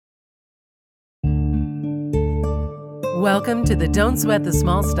Welcome to the Don't Sweat the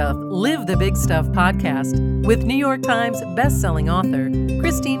Small Stuff, Live the Big Stuff podcast with New York Times bestselling author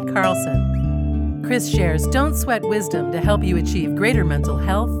Kristine Carlson. Chris shares don't sweat wisdom to help you achieve greater mental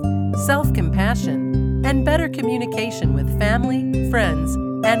health, self-compassion, and better communication with family, friends,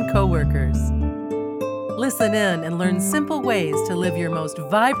 and coworkers. Listen in and learn simple ways to live your most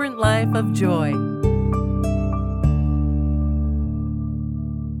vibrant life of joy.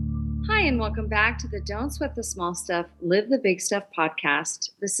 Hi, and welcome back to the Don't Sweat the Small Stuff, Live the Big Stuff podcast.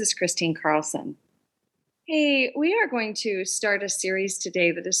 This is Kristine Carlson. Hey, we are going to start a series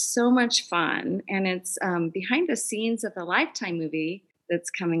today that is so much fun, and it's behind the scenes of the Lifetime movie that's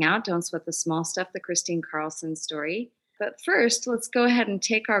coming out, Don't Sweat the Small Stuff, the Kristine Carlson story. But first, let's go ahead and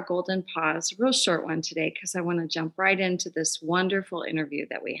take our golden pause, a real short one today, because I want to jump right into this wonderful interview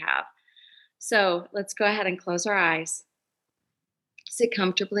that we have. So let's go ahead and close our eyes. Sit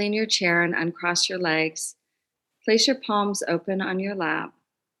comfortably in your chair and uncross your legs. Place your palms open on your lap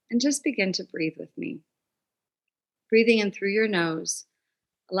and just begin to breathe with me. Breathing in through your nose,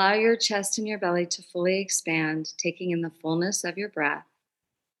 allow your chest and your belly to fully expand, taking in the fullness of your breath.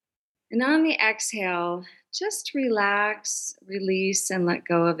 And on the exhale, just relax, release, and let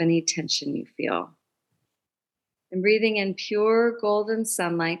go of any tension you feel. And breathing in pure golden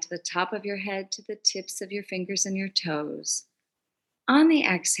sunlight to the top of your head, to the tips of your fingers and your toes. On the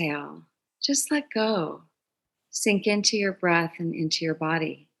exhale, just let go. Sink into your breath and into your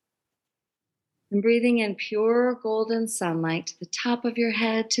body. And breathing in pure golden sunlight to the top of your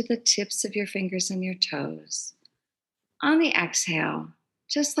head, to the tips of your fingers and your toes. On the exhale,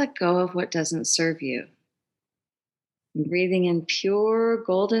 just let go of what doesn't serve you. And breathing in pure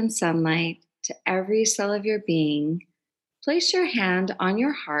golden sunlight to every cell of your being, place your hand on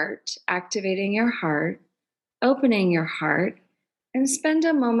your heart, activating your heart, opening your heart, and spend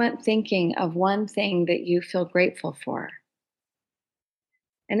a moment thinking of one thing that you feel grateful for.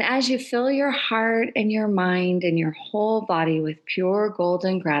 And as you fill your heart and your mind and your whole body with pure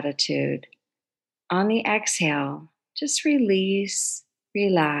golden gratitude, on the exhale, just release,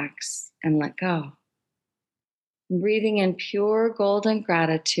 relax, and let go. Breathing in pure golden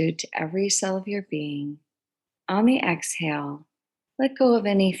gratitude to every cell of your being, on the exhale, let go of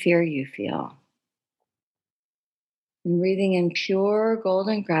any fear you feel. And breathing in pure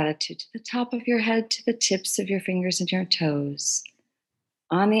golden gratitude to the top of your head, to the tips of your fingers and your toes.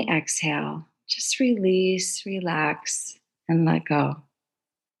 On the exhale, just release, relax, and let go.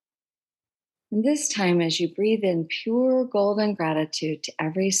 And this time, as you breathe in pure golden gratitude to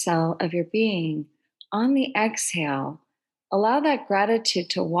every cell of your being, on the exhale, allow that gratitude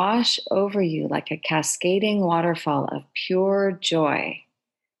to wash over you like a cascading waterfall of pure joy.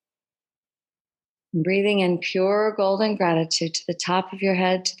 Breathing in pure golden gratitude to the top of your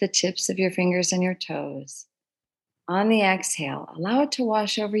head, to the tips of your fingers and your toes. On the exhale, allow it to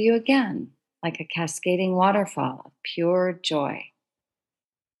wash over you again, like a cascading waterfall of pure joy.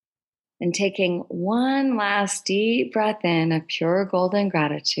 And taking one last deep breath in of pure golden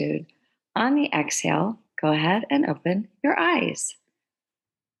gratitude, on the exhale, go ahead and open your eyes.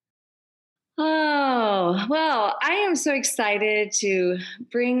 Oh, well, I am so excited to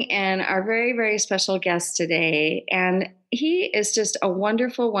bring in our very, very special guest today. And he is just a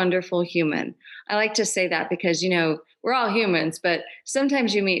wonderful, wonderful human. I like to say that because, we're all humans, but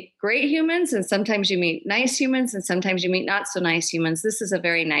sometimes you meet great humans and sometimes you meet nice humans and sometimes you meet not so nice humans. This is a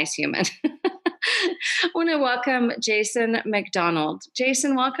very nice human. I want to welcome Jason McDonald.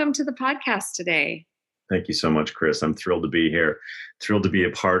 Jason, welcome to the podcast today. Thank you so much, Chris. I'm thrilled to be here. Thrilled to be a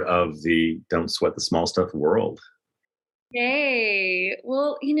part of the Don't Sweat the Small Stuff world. Hey,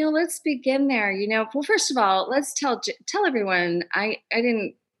 well, let's begin there. Well, first of all, let's tell everyone, I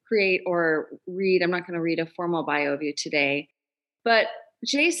didn't create or read, I'm not going to read a formal bio of you today, but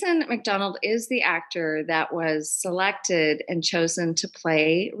Jason McDonald is the actor that was selected and chosen to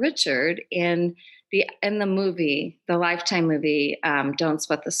play Richard in the movie, the Lifetime movie, Don't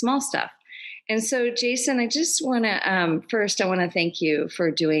Sweat the Small Stuff. And so, Jason, I just want to, first, I want to thank you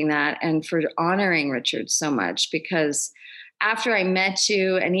for doing that and for honoring Richard so much, because after I met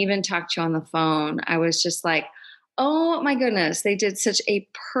you and even talked to you on the phone, I was just like, oh my goodness, they did such a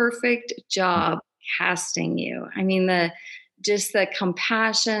perfect job casting you. I mean, the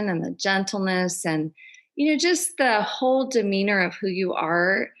compassion and the gentleness and, just the whole demeanor of who you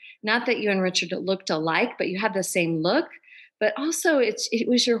are. Not that you and Richard looked alike, but you had the same look. But also it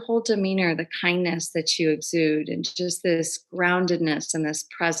was your whole demeanor, the kindness that you exude, and just this groundedness and this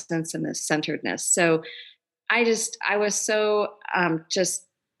presence and this centeredness. So I was so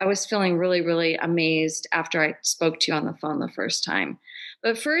I was feeling really, really amazed after I spoke to you on the phone the first time.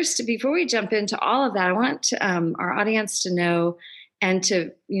 But first, before we jump into all of that, I want our audience to know and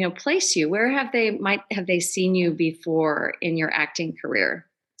to place you. Where have they seen you before in your acting career?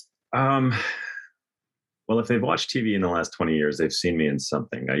 Um, well, if they've watched TV in the last 20 years, they've seen me in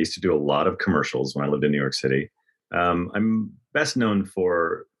something. I used to do a lot of commercials when I lived in New York City. I'm best known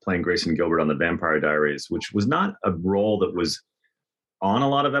for playing Grayson Gilbert on The Vampire Diaries, which was not a role that was on a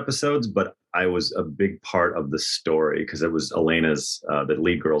lot of episodes, but I was a big part of the story because it was Elena's, the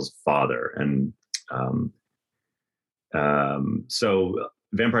lead girl's father. And um, so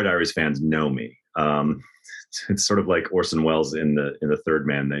Vampire Diaries fans know me. It's sort of like Orson Welles in the Third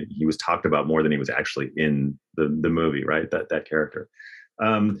Man. That he was talked about more than he was actually in the movie, right? That character.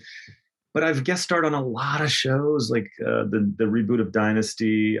 Um, but I've guest starred on a lot of shows, like the reboot of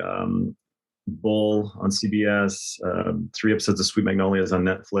Dynasty, Bull on CBS, 3 episodes of Sweet Magnolias on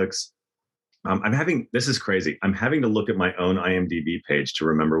Netflix. This is crazy. I'm having to look at my own IMDb page to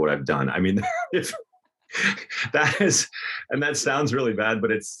remember what I've done. I mean, if and that sounds really bad,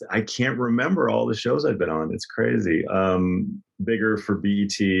 but I can't remember all the shows I've been on. It's crazy. Bigger for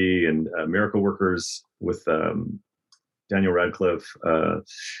BET and Miracle Workers with Daniel Radcliffe.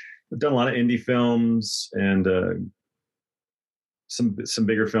 I've done a lot of indie films and some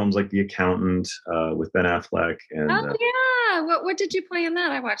bigger films like The Accountant with Ben Affleck. And Oh yeah, what did you play in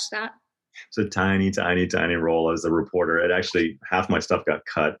that? I watched that. it's a tiny, tiny, tiny role as a reporter. It actually, half my stuff got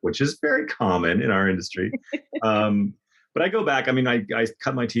cut, which is very common in our industry. But I go back. I mean, I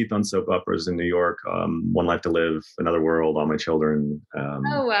cut my teeth on soap operas in New York. One Life to Live, Another World, All My Children.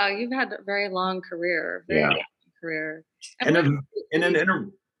 Oh wow, you've had a very long career, very Yeah. long career. And what-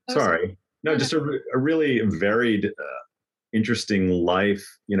 Oh, sorry, no, No, just a really varied, interesting life.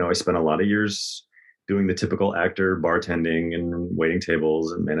 I spent a lot of years doing the typical actor, bartending and waiting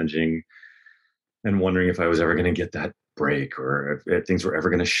tables and managing, and wondering if I was ever going to get that break or if things were ever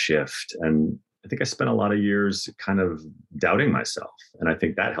going to shift. And I think I spent a lot of years kind of doubting myself. And I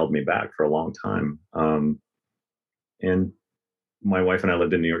think that held me back for a long time. And my wife and I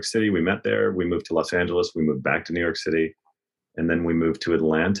lived in New York City. We met there. We moved to Los Angeles. We moved back to New York City. And then we moved to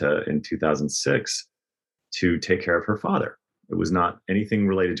Atlanta in 2006 to take care of her father. It was not anything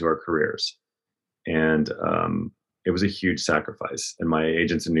related to our careers. And it was a huge sacrifice. And my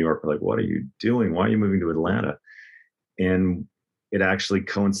agents in New York were like, "What are you doing? Why are you moving to Atlanta?" And it actually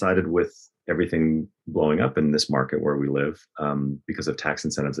coincided with everything blowing up in this market where we live because of tax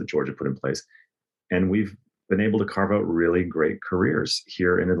incentives that Georgia put in place. And we've been able to carve out really great careers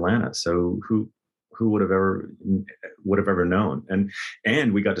here in Atlanta. So who would have ever known?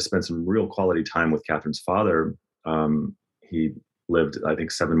 And we got to spend some real quality time with Catherine's father. He lived, I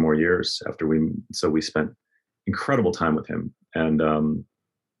think, 7 more years after so we spent incredible time with him. And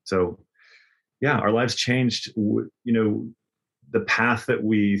so, yeah, our lives changed. The path that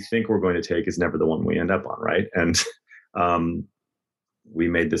we think we're going to take is never the one we end up on, right? And we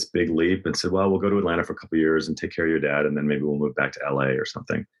made this big leap and said, well, we'll go to Atlanta for a couple of years and take care of your dad, and then maybe we'll move back to LA or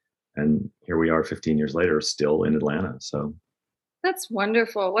something. And here we are 15 years later, still in Atlanta. So that's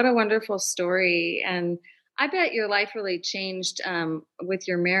wonderful. What a wonderful story. And I bet your life really changed with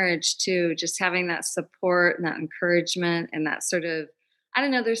your marriage too, just having that support and that encouragement and that sort of, I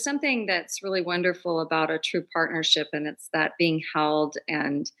don't know, there's something that's really wonderful about a true partnership, and it's that being held,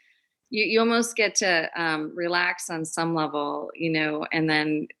 and you almost get to relax on some level, and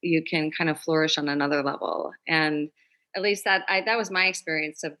then you can kind of flourish on another level. And at least that was my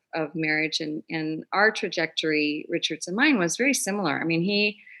experience of marriage, and our trajectory, Richard's and mine, was very similar. I mean,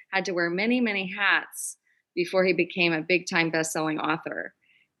 he had to wear many, many hats before he became a big time best-selling author.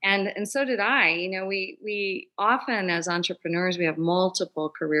 And so did I. We often, as entrepreneurs, we have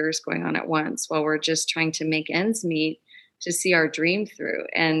multiple careers going on at once while we're just trying to make ends meet to see our dream through.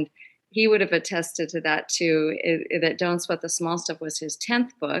 And he would have attested to that too, that Don't Sweat the Small Stuff was his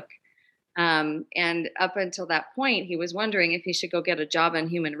 10th book. And up until that point, he was wondering if he should go get a job in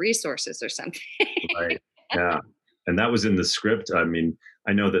human resources or something. right, yeah, and that was in the script. I mean,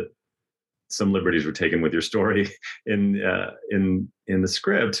 I know that some liberties were taken with your story in the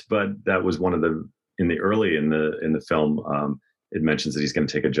script, but that was one of in the film. It mentions that he's going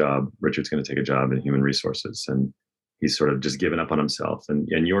to take a job. Richard's going to take a job in human resources, and he's sort of just given up on himself. And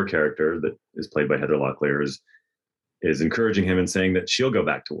your character, that is played by Heather Locklear, is encouraging him and saying that she'll go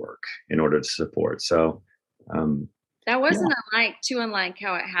back to work in order to support. So that wasn't too unlike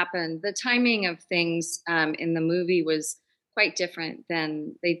how it happened. The timing of things in the movie was quite different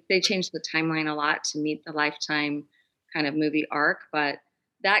than they changed the timeline a lot to meet the Lifetime kind of movie arc. But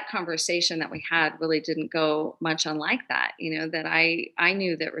that conversation that we had really didn't go much unlike that. That I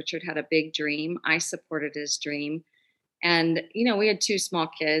knew that Richard had a big dream. I supported his dream. And, we had two small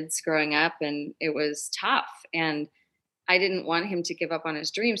kids growing up, and it was tough. And I didn't want him to give up on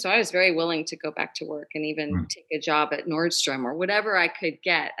his dream. So I was very willing to go back to work and even take a job at Nordstrom or whatever I could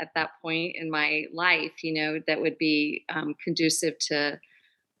get at that point in my life, that would be conducive to,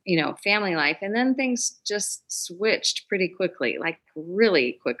 family life. And then things just switched pretty quickly, like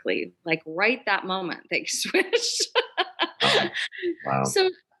really quickly, like right that moment they switched. Wow. Wow. So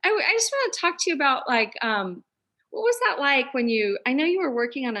I just want to talk to you about like, what was that like when I know you were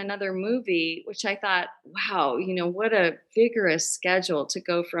working on another movie, which I thought, wow, what a vigorous schedule to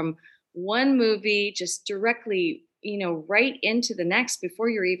go from one movie just directly, right into the next before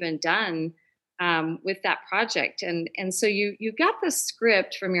you're even done with that project. And so you got the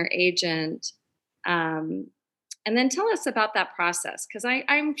script from your agent. And then tell us about that process, because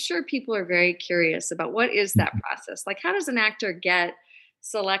I'm sure people are very curious about what is that process? Like, how does an actor get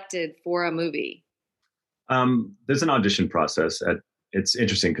selected for a movie? There's an audition process. It's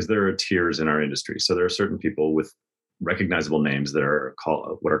interesting because there are tiers in our industry. So there are certain people with recognizable names that are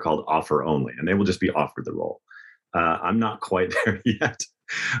what are called offer only, and they will just be offered the role. I'm not quite there yet.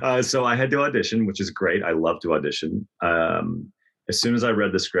 So I had to audition, which is great. I love to audition. As soon as I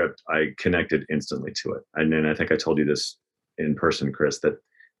read the script, I connected instantly to it. And then I think I told you this in person, Chris, that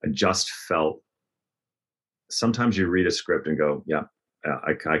I just felt sometimes you read a script and go, yeah,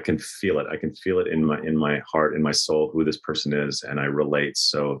 I can feel it. I can feel it in my heart, in my soul, who this person is, and I relate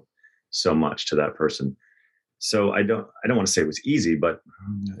so much to that person. So I don't want to say it was easy, but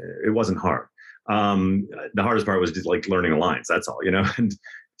it wasn't hard. The hardest part was just like learning the lines. That's all, And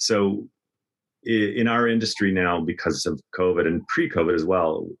so in our industry now, because of COVID and pre-COVID as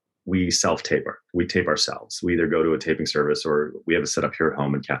well, we self-tape. We tape ourselves. We either go to a taping service or we have a setup here at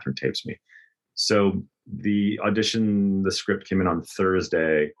home, and Catherine tapes me. So the script came in on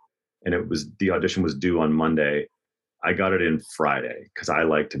Thursday, and the audition was due on Monday. I got it in Friday because I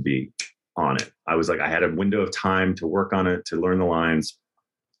like to be on it. I was like, I had a window of time to work on it, to learn the lines.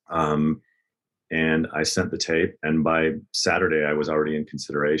 And I sent the tape, and by Saturday I was already in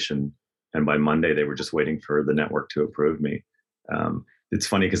consideration. And by Monday they were just waiting for the network to approve me. It's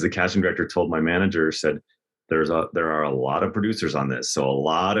funny because the casting director told my manager, said, there are a lot of producers on this, so a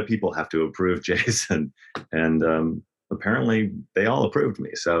lot of people have to approve Jason, and apparently they all approved me.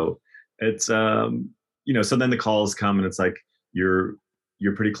 So it's so then the calls come, and it's like you're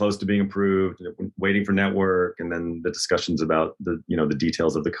pretty close to being approved, waiting for network, and then the discussions about the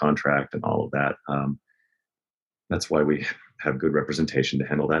details of the contract and all of that. That's why we have good representation to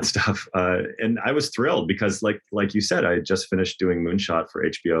handle that stuff. And I was thrilled because, like you said, I had just finished doing Moonshot for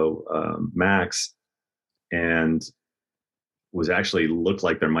HBO Max, and looked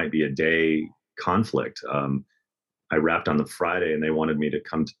like there might be a day conflict. I wrapped on the Friday, and they wanted me to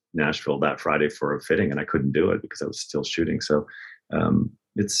come to Nashville that Friday for a fitting, and I couldn't do it because I was still shooting. So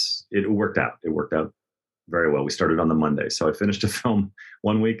it worked out. It worked out very well. We started on the Monday, so I finished a film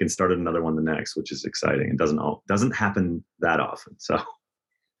one week and started another one the next, which is exciting. It doesn't happen that often. So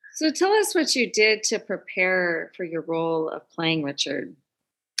tell us what you did to prepare for your role of playing Richard.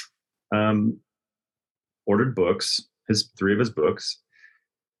 Ordered books, three of his books,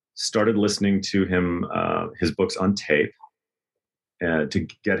 started listening to him, his books on tape, to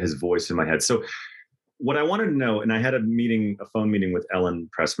get his voice in my head. So what I wanted to know, and I had a phone meeting with Ellen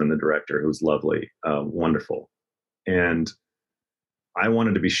Pressman, the director, who's lovely, wonderful. And I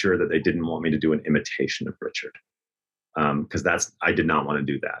wanted to be sure that they didn't want me to do an imitation of Richard. Because I did not want to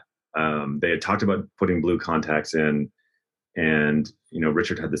do that. They had talked about putting blue contacts in, and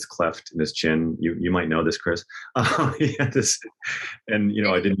Richard had this cleft in his chin. You might know this, Chris. He had this, and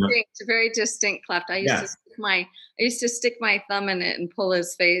I didn't know. It's a very distinct cleft. I used to stick my thumb in it and pull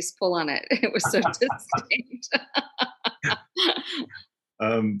on it. It was so distinct.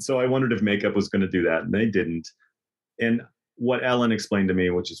 So I wondered if makeup was going to do that, and they didn't. And what Ellen explained to me,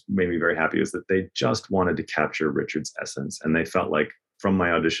 which just made me very happy, is that they just wanted to capture Richard's essence, and they felt like from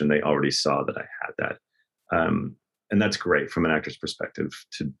my audition they already saw that I had that. And that's great from an actor's perspective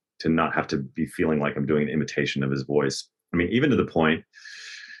to not have to be feeling like I'm doing an imitation of his voice. I mean, even to the point,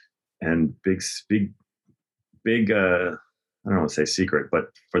 and big, I don't want to say secret, but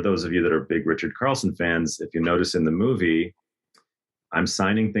for those of you that are big Richard Carlson fans, if you notice in the movie, I'm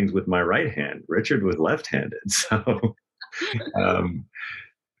signing things with my right hand. Richard was left-handed. So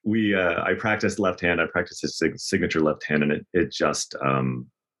I practiced left hand. I practiced his signature left hand, and it just,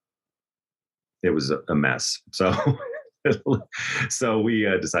 it was a mess. So, we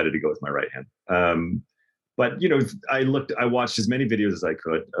decided to go with my right hand. But I watched as many videos as I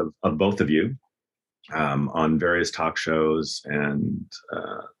could of both of you on various talk shows and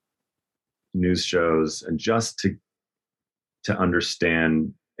news shows, and just to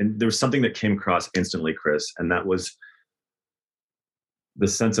understand. And there was something that came across instantly, Chris, and that was the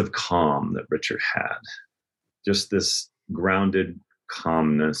sense of calm that Richard had. Just this grounded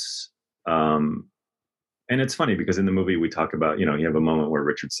calmness. And it's funny because in the movie we talk about, you have a moment where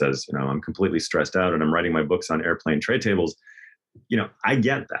Richard says, I'm completely stressed out and I'm writing my books on airplane tray tables. I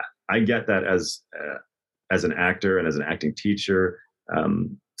get that. I get that as an actor and as an acting teacher.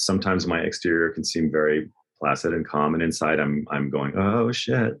 Sometimes my exterior can seem very placid and calm, and inside I'm going, oh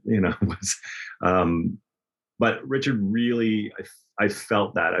shit, But Richard really, I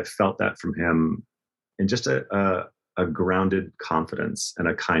felt that. I felt that from him, in just a grounded confidence and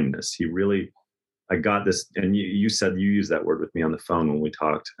a kindness. I got this, and you said you used that word with me on the phone when we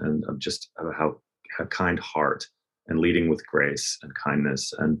talked, and of just how kind heart and leading with grace and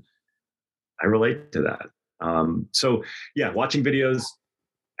kindness, and I relate to that. So yeah, watching videos,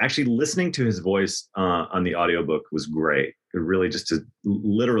 actually listening to his voice on the audiobook was great. It really just to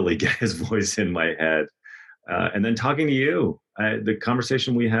literally get his voice in my head. And then talking to you, the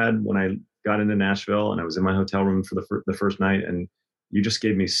conversation we had when I got into Nashville and I was in my hotel room for the first night, and you just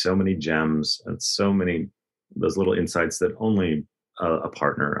gave me so many gems and so many those little insights that only a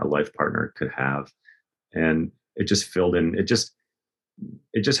partner, a life partner, could have. And it just filled in. It just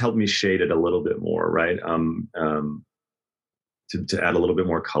helped me shade it a little bit more, right? To add a little bit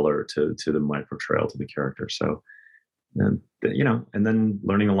more color to my portrayal to the character. So, and then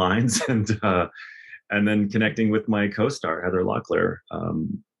learning the lines and then connecting with my co-star Heather Locklear,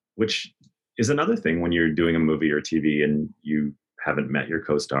 which is another thing when you're doing a movie or TV and you haven't met your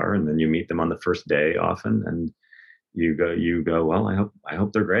co-star, and then you meet them on the first day often, and you go, well, I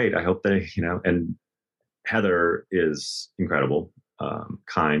hope they're great. I hope they, and Heather is incredible,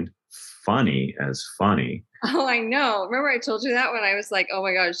 kind, funny as funny. Oh, I know. Remember I told you that when I was like, oh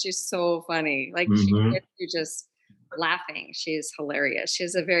my gosh, she's so funny. Like she gets you just laughing. She's hilarious. She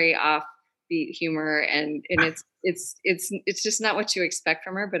has a very offbeat humor, and it's just not what you expect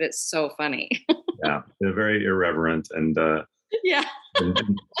from her, but it's so funny. Yeah, they're very irreverent, and yeah. and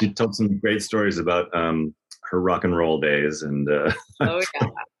she told some great stories about her rock and roll days, and oh yeah,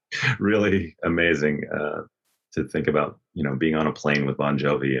 really amazing to think about, being on a plane with Bon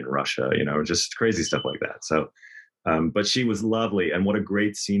Jovi in Russia, just crazy stuff like that. So, but she was lovely, and what a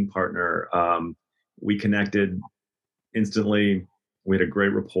great scene partner. We connected instantly. We had a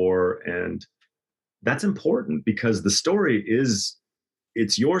great rapport, and that's important because the story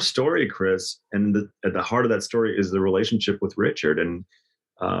it's your story, Chris, and at the heart of that story is the relationship with Richard, and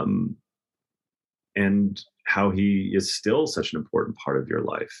how he is still such an important part of your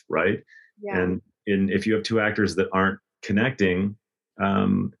life, right? yeah. And if you have two actors that aren't connecting,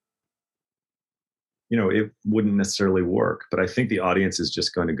 it wouldn't necessarily work. But I think the audience is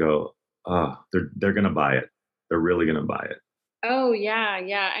just going to go, oh, they're going to buy it. They're really going to buy it. Oh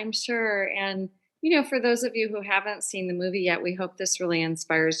yeah, I'm sure. And for those of you who haven't seen the movie yet, we hope this really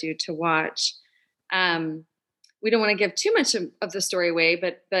inspires you to watch. We don't want to give too much of the story away,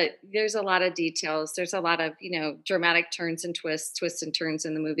 but there's a lot of details. There's a lot of dramatic turns and twists and turns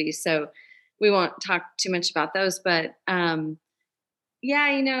in the movie. So we won't talk too much about those. But yeah,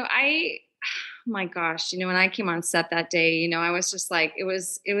 oh my gosh, when I came on set that day, I was just like, it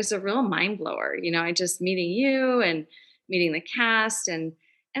was a real mind blower. I just meeting you and meeting the cast, and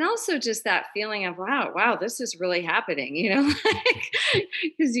also just that feeling of wow, this is really happening,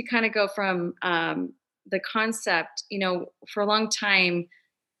 because you kind of go from the concept, for a long time.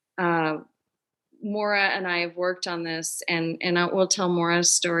 Maura and I have worked on this, and we'll tell Maura's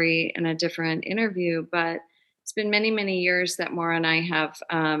story in a different interview, but it's been many, many years that Maura and I have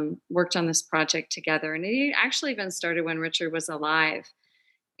worked on this project together. And it actually even started when Richard was alive.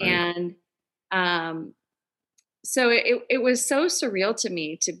 Right. And so it was so surreal to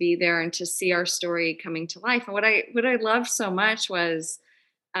me to be there and to see our story coming to life. And what I loved so much was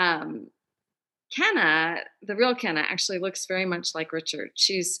Kenna, the real Kenna, actually looks very much like Richard.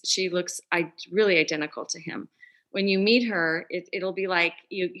 She looks really identical to him. When you meet her, it'll be like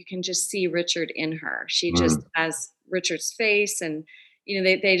you can just see Richard in her. She just has Richard's face, and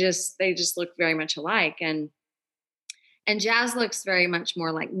they just look very much alike. And Jazz looks very much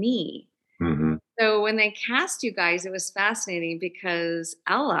more like me. Mm-hmm. So when they cast you guys, it was fascinating because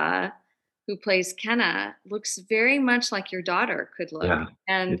Ella, who plays Kenna, looks very much like your daughter could look. Yeah.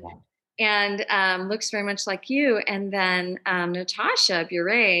 And looks very much like you. And then Natasha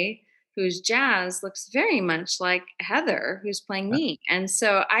Bure, who's Jazz, looks very much like Heather, who's playing me. And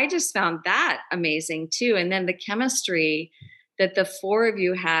so I just found that amazing too. And then the chemistry that the four of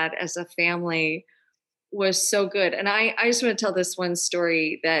you had as a family was so good. And I just want to tell this one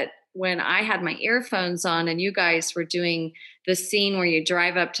story that when I had my earphones on and you guys were doing the scene where you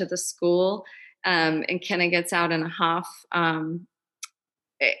drive up to the school, and Kenna gets out in a huff.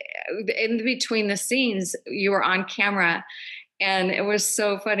 In between the scenes, you were on camera, and it was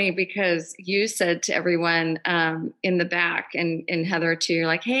so funny because you said to everyone in the back, and Heather too, you're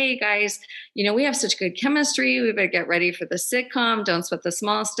like, hey guys, we have such good chemistry. We better get ready for the sitcom, Don't Sweat the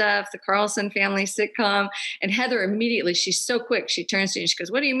Small Stuff, the Carlson family sitcom. And Heather immediately, she's so quick, she turns to you and she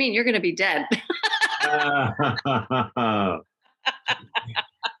goes, what do you mean? You're going to be dead.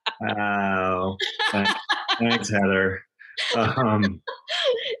 Wow. Thanks, Heather.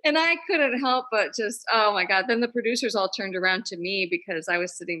 And I couldn't help but just, oh my God. Then the producers all turned around to me because I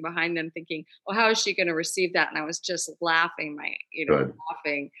was sitting behind them thinking, well, how is she going to receive that? And I was just laughing,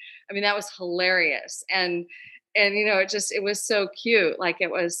 laughing. I mean, that was hilarious. And it was so cute. Like,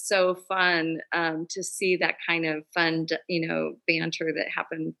 it was so fun to see that kind of fun, banter that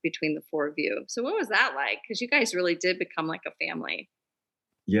happened between the four of you. So what was that like? Because you guys really did become like a family.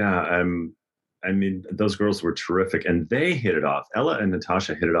 Yeah. I mean, those girls were terrific, and they hit it off. Ella and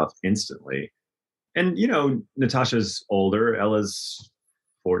Natasha hit it off instantly. And, Natasha's older. Ella's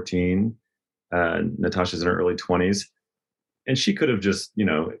 14. Natasha's in her early 20s. And she could have just,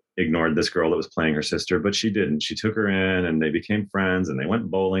 ignored this girl that was playing her sister, but she didn't. She took her in, and they became friends, and they went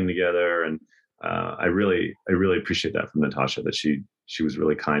bowling together. And I really appreciate that from Natasha, that she was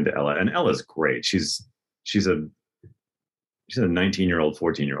really kind to Ella. And Ella's great. She's a 19-year-old,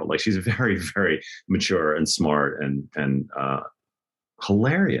 14-year-old. Like, she's very, very mature and smart and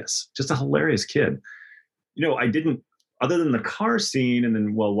hilarious. Just a hilarious kid. I didn't, other than the car scene, and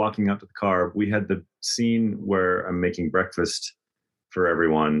then while walking up to the car, we had the scene where I'm making breakfast for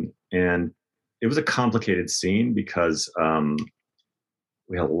everyone. And it was a complicated scene because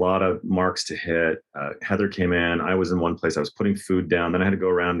we had a lot of marks to hit. Heather came in. I was in one place. I was putting food down. Then I had to go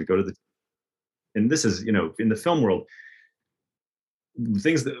around and go to and this is, in the film world,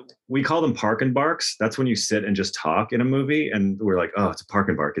 things that we call them park and barks. That's when you sit and just talk in a movie, and we're like, oh, it's a park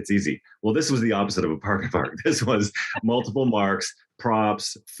and bark, it's easy. Well, this was the opposite of a park and bark. This was multiple marks,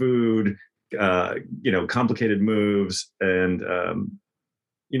 props, food, complicated moves. And,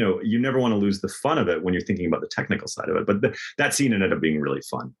 you never want to lose the fun of it when you're thinking about the technical side of it. But that scene ended up being really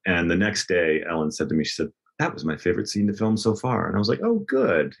fun. And the next day, Ellen said to me, she said, that was my favorite scene to film so far. And I was like, oh,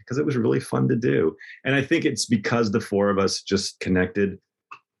 good, because it was really fun to do. And I think it's because the four of us just connected,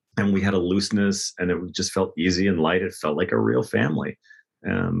 and we had a looseness, and it just felt easy and light. It felt like a real family.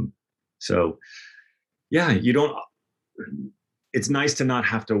 So yeah, it's nice to not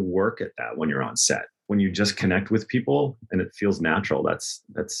have to work at that when you're on set. When you just connect with people and it feels natural, that's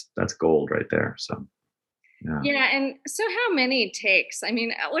gold right there. So yeah. And so how many takes? I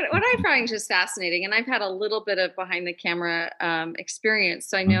mean, what I find just fascinating, and I've had a little bit of behind the camera experience,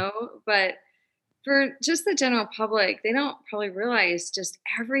 so I know, but for just the general public, they don't probably realize just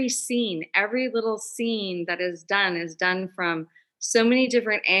every little scene that is done from so many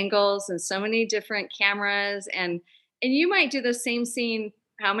different angles and so many different cameras. And you might do the same scene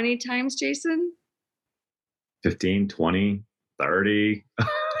how many times, Jason? 15, 20, 30.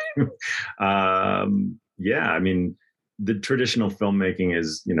 Yeah, I mean, the traditional filmmaking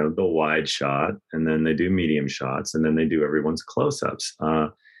is, the wide shot, and then they do medium shots, and then they do everyone's close-ups.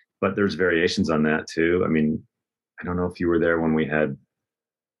 But there's variations on that too. I mean, I don't know if you were there when it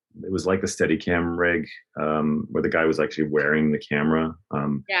was like the Steadicam rig, where the guy was actually wearing the camera.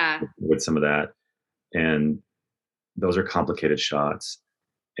 With some of that. And those are complicated shots.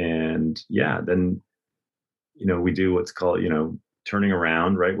 And yeah, then, we do what's called, turning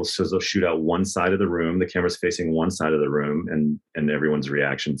around, right? They'll shoot out one side of the room. The camera's facing one side of the room, and everyone's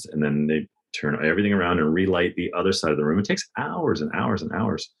reactions. And then they turn everything around and relight the other side of the room. It takes hours and hours and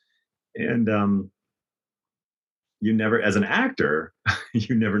hours. And you never, as an actor,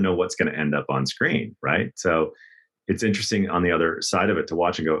 you never know what's going to end up on screen, right? So it's interesting on the other side of it to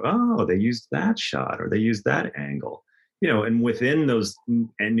watch and go, oh, they used that shot, or they used that angle. And within those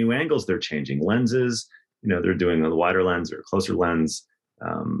new angles, they're changing lenses. They're doing a wider lens or a closer lens.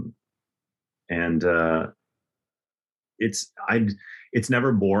 It's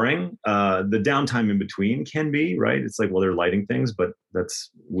never boring. The downtime in between can be, right? It's like, well, they're lighting things, but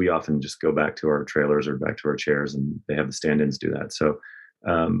we often just go back to our trailers or back to our chairs, and they have the stand-ins do that. So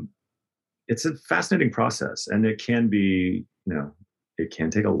it's a fascinating process, and it can be, it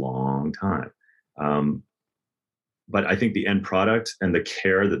can take a long time. But I think the end product and the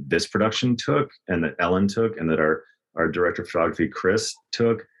care that this production took, and that Ellen took, and that our director of photography, Chris,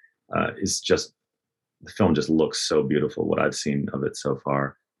 took, is just, the film just looks so beautiful, what I've seen of it so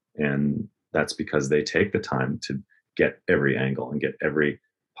far. And that's because they take the time to get every angle and get every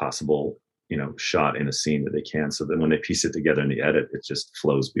possible, shot in a scene that they can. So then when they piece it together in the edit, it just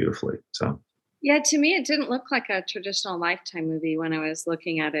flows beautifully. So Yeah, to me, it didn't look like a traditional Lifetime movie when I was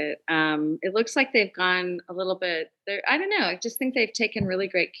looking at it. It looks like they've gone a little bit there. I don't know. I just think they've taken really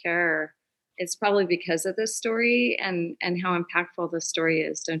great care. It's probably because of this story and how impactful the story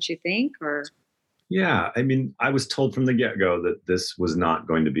is, don't you think? Or yeah, I mean, I was told from the get-go that this was not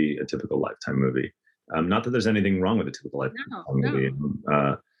going to be a typical Lifetime movie. Not that there's anything wrong with a typical Lifetime no, movie.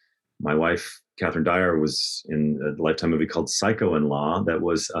 no. My wife, Catherine Dyer, was in a Lifetime movie called Psycho-in-Law that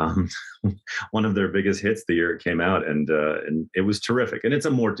was one of their biggest hits the year it came out, and it was terrific. And that's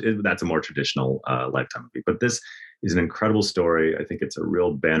a more traditional Lifetime movie, but this is an incredible story. I think it's a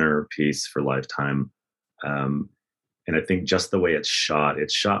real banner piece for Lifetime, and I think just the way it's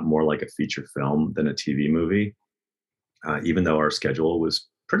shot more like a feature film than a TV movie. Even though our schedule was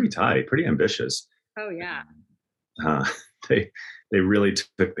pretty tight, pretty ambitious, Oh yeah. uh, they they really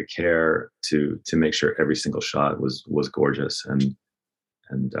took the care to make sure every single shot was gorgeous and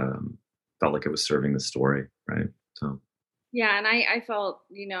felt like it was serving the story, right? So Yeah, and I felt,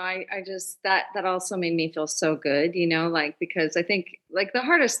 I just that also made me feel so good, like because I think like the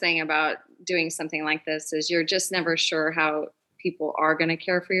hardest thing about doing something like this is you're just never sure how people are going to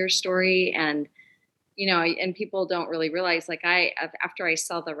care for your story and people don't really realize like after I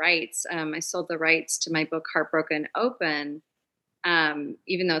sell the rights, I sold the rights to my book Heartbroken Open.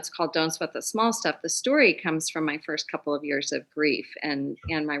 Even though it's called Don't Sweat the Small Stuff, the story comes from my first couple of years of grief and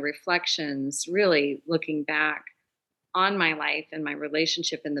my reflections, really looking back on my life and my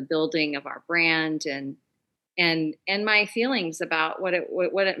relationship in the building of our brand and my feelings about what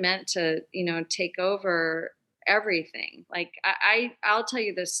it meant to take over everything. Like I'll tell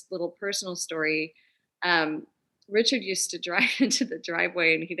you this little personal story. um, Richard used to drive into the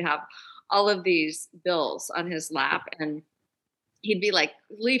driveway and he'd have all of these bills on his lap and he'd be like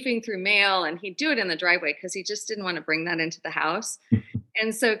leafing through mail and he'd do it in the driveway because he just didn't want to bring that into the house.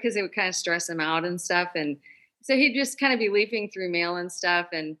 And so, because it would kind of stress him out and stuff. And so he'd just kind of be leafing through mail and stuff.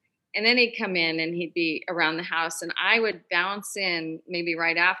 And then he'd come in and he'd be around the house and I would bounce in maybe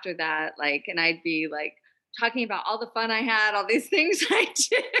right after that. Like, and I'd be like talking about all the fun I had, all these things I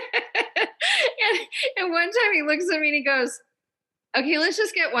did. and one time he looks at me and he goes, okay, let's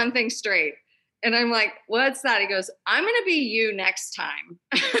just get one thing straight. And I'm like, what's that? He goes, I'm going to be you next time.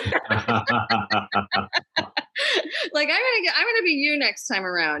 Like I'm gonna be you next time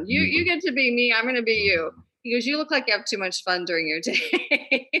around. You get to be me. I'm gonna be you. He goes, you look like you have too much fun during your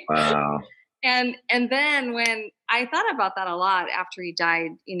day. wow. And then when I thought about that a lot after he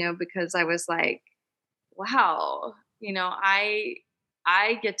died, because I was like, wow,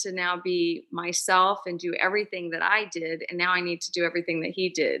 I get to now be myself and do everything that I did, and now I need to do everything that he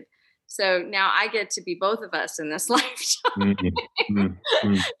did. So now I get to be both of us in this lifetime. Mhm.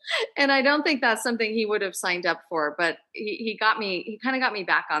 And I don't think that's something he would have signed up for, but he kind of got me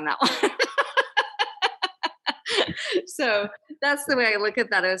back on that one. So that's the way I look at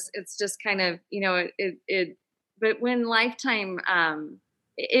that. Is it's just kind of, but when Lifetime,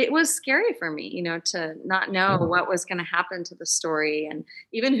 it was scary for me, to not know what was going to happen to the story and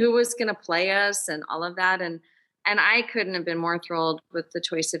even who was going to play us and all of that. And I couldn't have been more thrilled with the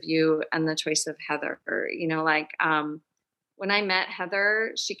choice of you and the choice of Heather. When I met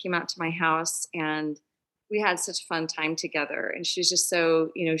Heather, she came out to my house and we had such a fun time together. And she was just so,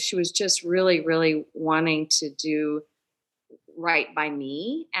 she was just really, really wanting to do right by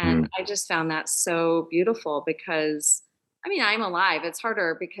me. And I just found that so beautiful because, I mean, I'm alive. It's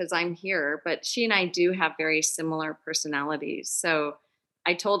harder because I'm here, but she and I do have very similar personalities. So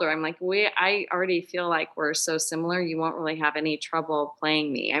I told her, I'm like, I already feel like we're so similar. You won't really have any trouble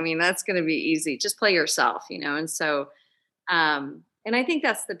playing me. I mean, that's going to be easy. Just play yourself, And so, and I think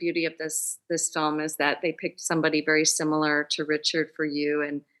that's the beauty of this film is that they picked somebody very similar to Richard for you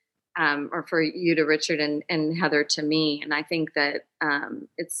and or for you to Richard and Heather to me. And I think that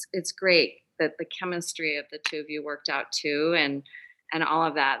it's great that the chemistry of the two of you worked out too and all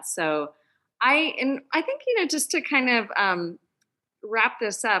of that. So I think, just to kind of wrap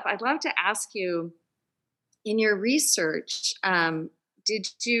this up, I'd love to ask you in your research, and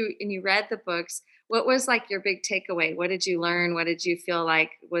you read the books, what was like your big takeaway? What did you learn? What did you feel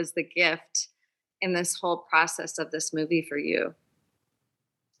like was the gift in this whole process of this movie for you?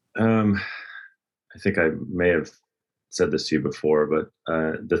 I think I may have said this to you before, but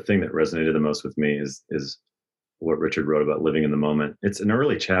the thing that resonated the most with me is what Richard wrote about living in the moment. It's an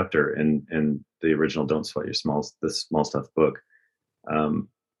early chapter in the original "Don't Sweat the Small Stuff" book.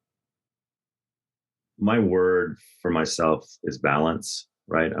 My word for myself is balance.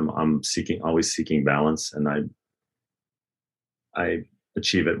 Right, I'm always seeking balance, and I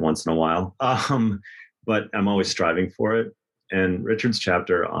achieve it once in a while. But I'm always striving for it. And Richard's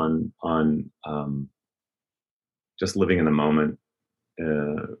chapter on just living in the moment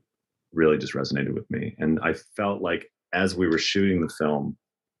really just resonated with me. And I felt like as we were shooting the film,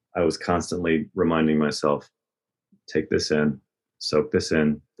 I was constantly reminding myself, take this in, soak this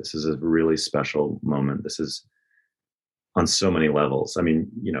in. This is a really special moment. This is on so many levels. I mean,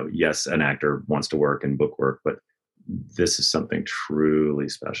 yes, an actor wants to work and book work, but this is something truly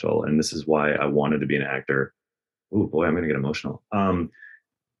special. And this is why I wanted to be an actor. Oh boy, I'm going to get emotional.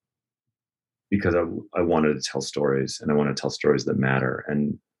 Because I wanted to tell stories, and I want to tell stories that matter.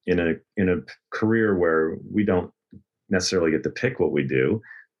 And in a career where we don't necessarily get to pick what we do,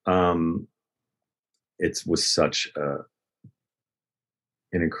 it was such an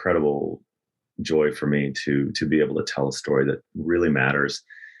incredible joy for me to be able to tell a story that really matters.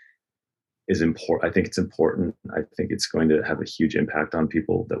 Is important. I think it's important. I think it's going to have a huge impact on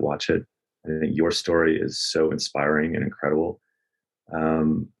people that watch it. I think your story is so inspiring and incredible.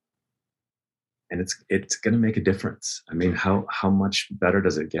 And it's going to make a difference. I mean, how much better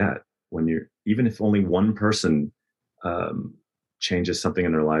does it get when even if only one person changes something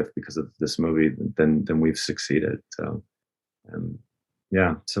in their life because of this movie, then we've succeeded. So,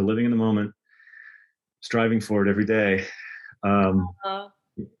 yeah. So living in the moment, striving for it every day.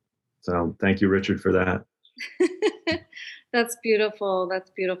 So thank you, Richard, for that. That's beautiful.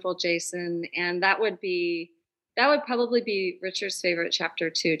 That's beautiful, Jason. And that would probably be Richard's favorite chapter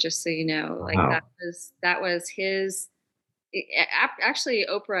too, just so you know. Like Wow. that was his. Actually,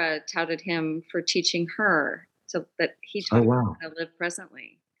 Oprah touted him for teaching her so that he taught her how to live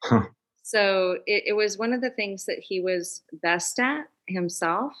presently. Huh. So it was one of the things that he was best at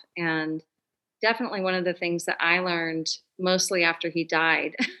himself, and definitely one of the things that I learned mostly after he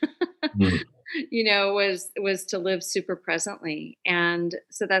died. Was to live super presently. And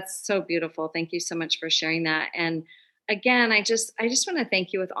so that's so beautiful. Thank you so much for sharing that. And again, I just want to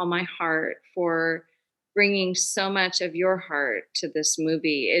thank you with all my heart for bringing so much of your heart to this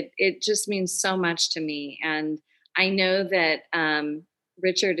movie. It just means so much to me. And I know that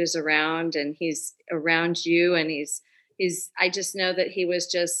Richard is around, and he's around you, and I just know that he was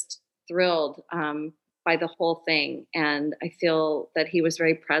just thrilled by the whole thing. And I feel that he was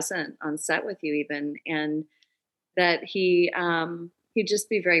very present on set with you even, and that he'd just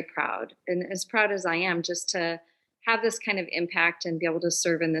be very proud, and as proud as I am, just to have this kind of impact and be able to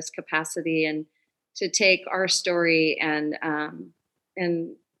serve in this capacity, and to take our story and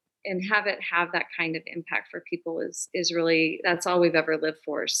have it have that kind of impact for people is really, that's all we've ever lived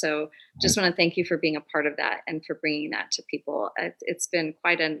for. So just want to thank you for being a part of that and for bringing that to people. It's been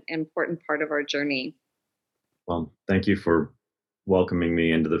quite an important part of our journey. Well, thank you for welcoming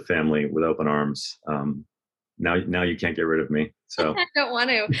me into the family with open arms. Now you can't get rid of me. So I don't want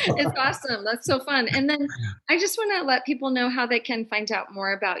to. It's awesome. That's so fun. And then I just want to let people know how they can find out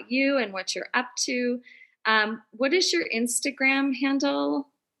more about you and what you're up to. What is your Instagram handle?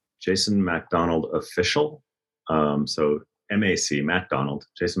 Jason MacDonald Official. So MAC Macdonald,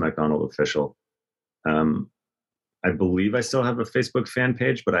 Jason MacDonald Official. I believe I still have a Facebook fan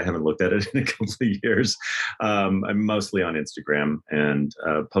page, but I haven't looked at it in a couple of years. I'm mostly on Instagram and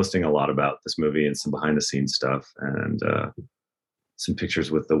posting a lot about this movie and some behind the scenes stuff, and some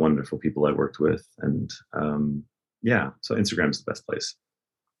pictures with the wonderful people I worked with. And so Instagram is the best place.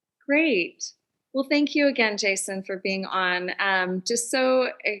 Great. Well, thank you again, Jason, for being on. Just so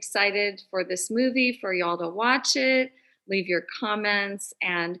excited for this movie, for y'all to watch it. Leave your comments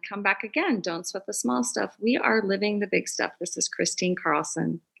and come back again. Don't sweat the small stuff. We are living the big stuff. This is Christine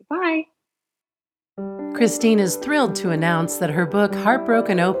Carlson. Goodbye. Christine is thrilled to announce that her book,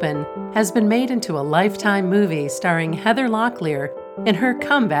 Heartbroken Open, has been made into a Lifetime movie starring Heather Locklear in her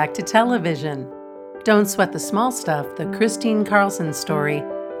comeback to television. Don't Sweat the Small Stuff, the Christine Carlson story,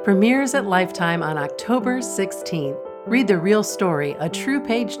 premieres at Lifetime on October 16th. Read the real story, a true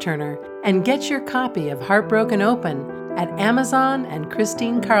page-turner, and get your copy of Heartbroken Open at Amazon and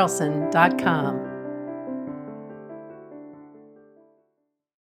ChristineCarlson.com.